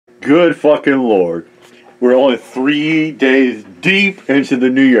Good fucking Lord. We're only 3 days deep into the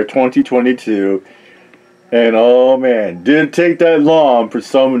new year, 2022. And oh man, didn't take that long for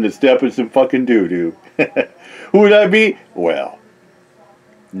someone to step in some fucking doo-doo. Who would that be? Well,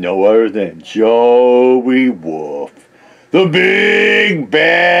 no other than Joey Wolf. The big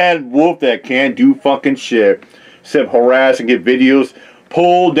bad wolf that can't do fucking shit except harass and get videos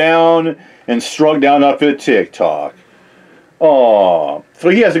pulled down and struck down off of TikTok. Oh, so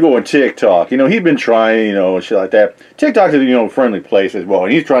he has to go on TikTok. You know, he's been trying, you know, shit like that. TikTok's a, you know, friendly place as well.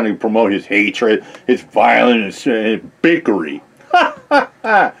 And he's trying to promote his hatred, his violence, his bickery.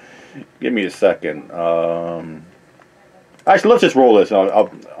 Give me a second. Actually, let's just roll this. I'll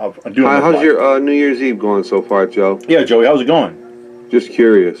do it. How's your New Year's Eve going so far, Joe? Yeah, Joey, how's it going? Just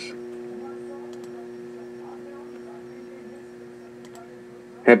curious.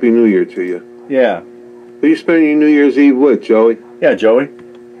 Happy New Year to you. Yeah. Who you spending your New Year's Eve with, Joey? Yeah, Joey.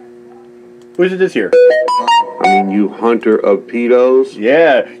 Who is it this year? I mean, you hunter of pedos.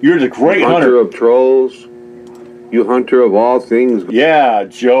 Yeah, you're the great hunter of trolls. You hunter of all things. Yeah,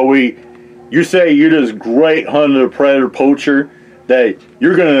 Joey. You say you're this great hunter, predator, poacher. That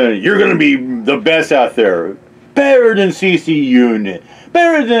you're gonna be the best out there. Better than CC Unit.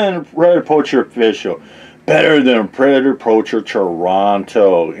 Better than Predator Poacher Official. Better than Predator Poacher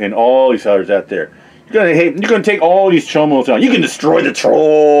Toronto and all these others out there. You're gonna take all these chumos down. You can destroy the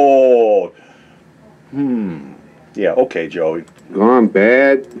troll. Yeah, okay, Joey. Gone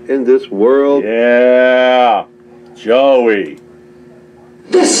bad in this world. Yeah, Joey.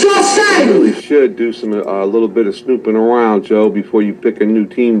 You really should do some a little bit of snooping around, Joe, before you pick a new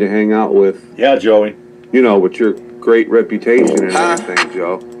team to hang out with. Yeah, Joey. You know, with your great reputation and everything,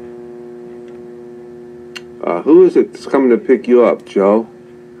 Joe. Who is it that's coming to pick you up, Joe?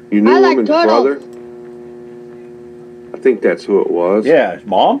 Your new woman's brother? I think that's who it was. Yeah, his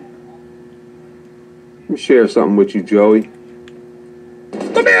mom? Let me share something with you, Joey.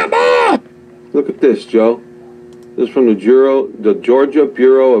 Come here, Mom! Look at this, Joe. This is from the Georgia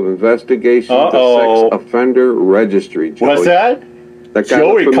Bureau of Investigation, the Sex Offender Registry, Joey. What's that?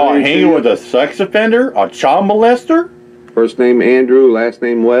 Joey caught hanging with a sex offender? A child molester? First name Andrew, last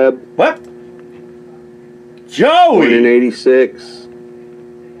name Webb. What? Joey! Born in 86.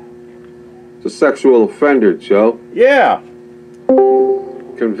 It's a sexual offender, Joe. Yeah.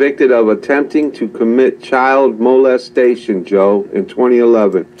 Convicted of attempting to commit child molestation, Joe, in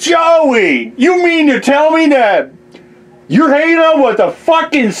 2011. Joey! You mean to tell me that you're hanging out with a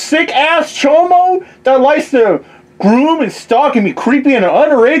fucking sick-ass chomo that likes to groom and stalk and be creepy and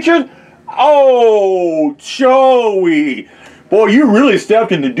underagers? Oh, Joey! Boy, you really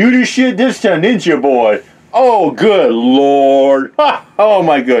stepped into doo-doo shit this time, didn't you, boy? Oh, good Lord. Oh,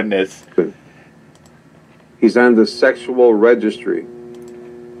 my goodness. He's on the sexual registry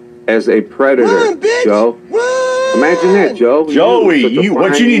as a predator, Joe. Imagine that, Joe. Joey,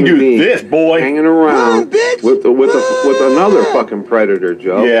 what you need to do this, boy? Hanging around with another fucking predator,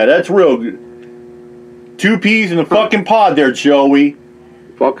 Joe. Yeah, that's real good. 2 peas in the fucking pod there, Joey.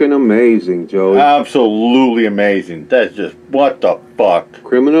 Fucking amazing, Joey. Absolutely amazing. That's just, what the fuck?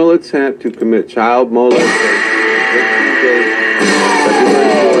 Criminal attempt to commit child molestation.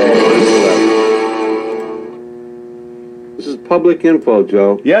 This is public info,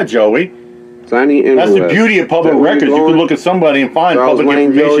 Joe. Yeah, Joey. Signing in. That's the beauty of public records. You can look at somebody and find public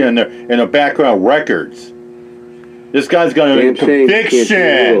information in their background records. This guy's got a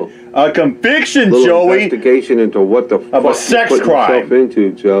conviction. A conviction, Joey. Investigation into what the fuck of a sex you put crime. yourself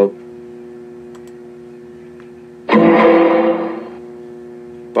into, Joe.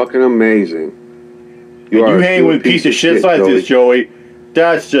 Fucking amazing. You hang with a piece of shit like this, Joey.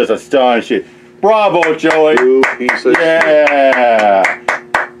 That's just astonishing. Bravo, Joey. You piece of shit.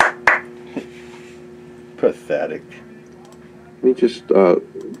 Pathetic. Let me just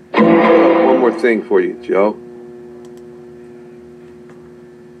one more thing for you, Joe.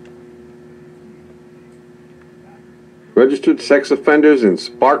 Registered sex offenders in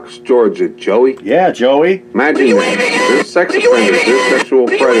Sparks, Georgia, Joey. Yeah, Joey. Imagine that. There's sex offenders, there's sexual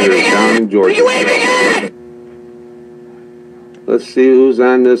predators down in Georgia. Let's see who's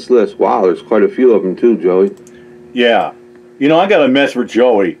on this list. Wow, there's quite a few of them too, Joey. Yeah. You know, I got a mess for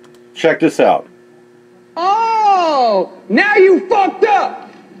Joey. Check this out. Oh, now you fucked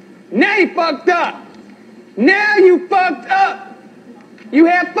up. Now you fucked up. Now you fucked up. You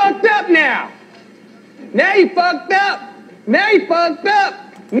have fucked up now. Now you fucked up. Now you fucked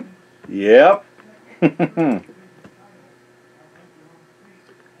up. Yep.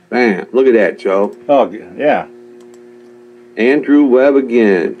 Bam. Look at that, Joe. Oh, yeah. Andrew Webb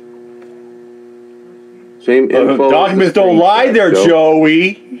again. Same info. Documents don't lie there,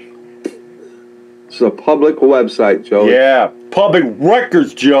 Joey. is a public website, Joey. Yeah, public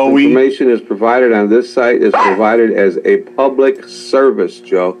records, Joey. Information is provided on this site is provided as a public service,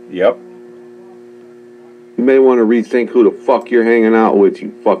 Joe. Yep. You may want to rethink who the fuck you're hanging out with,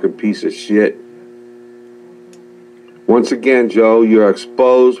 you fucking piece of shit. Once again, Joe, you're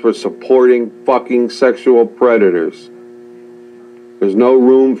exposed for supporting fucking sexual predators. There's no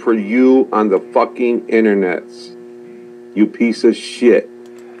room for you on the fucking internets. You piece of shit.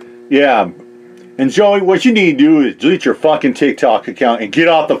 Yeah. And Joey, what you need to do is delete your fucking TikTok account and get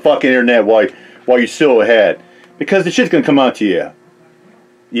off the fucking internet while you're still ahead. Because the shit's gonna come out to you.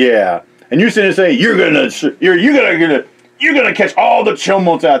 Yeah. And you're sitting there saying you're gonna catch all the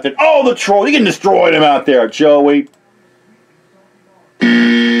chumels out there, all the trolls. You can destroy them out there, Joey.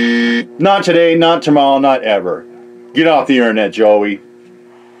 Not today, not tomorrow, not ever. Get off the internet, Joey.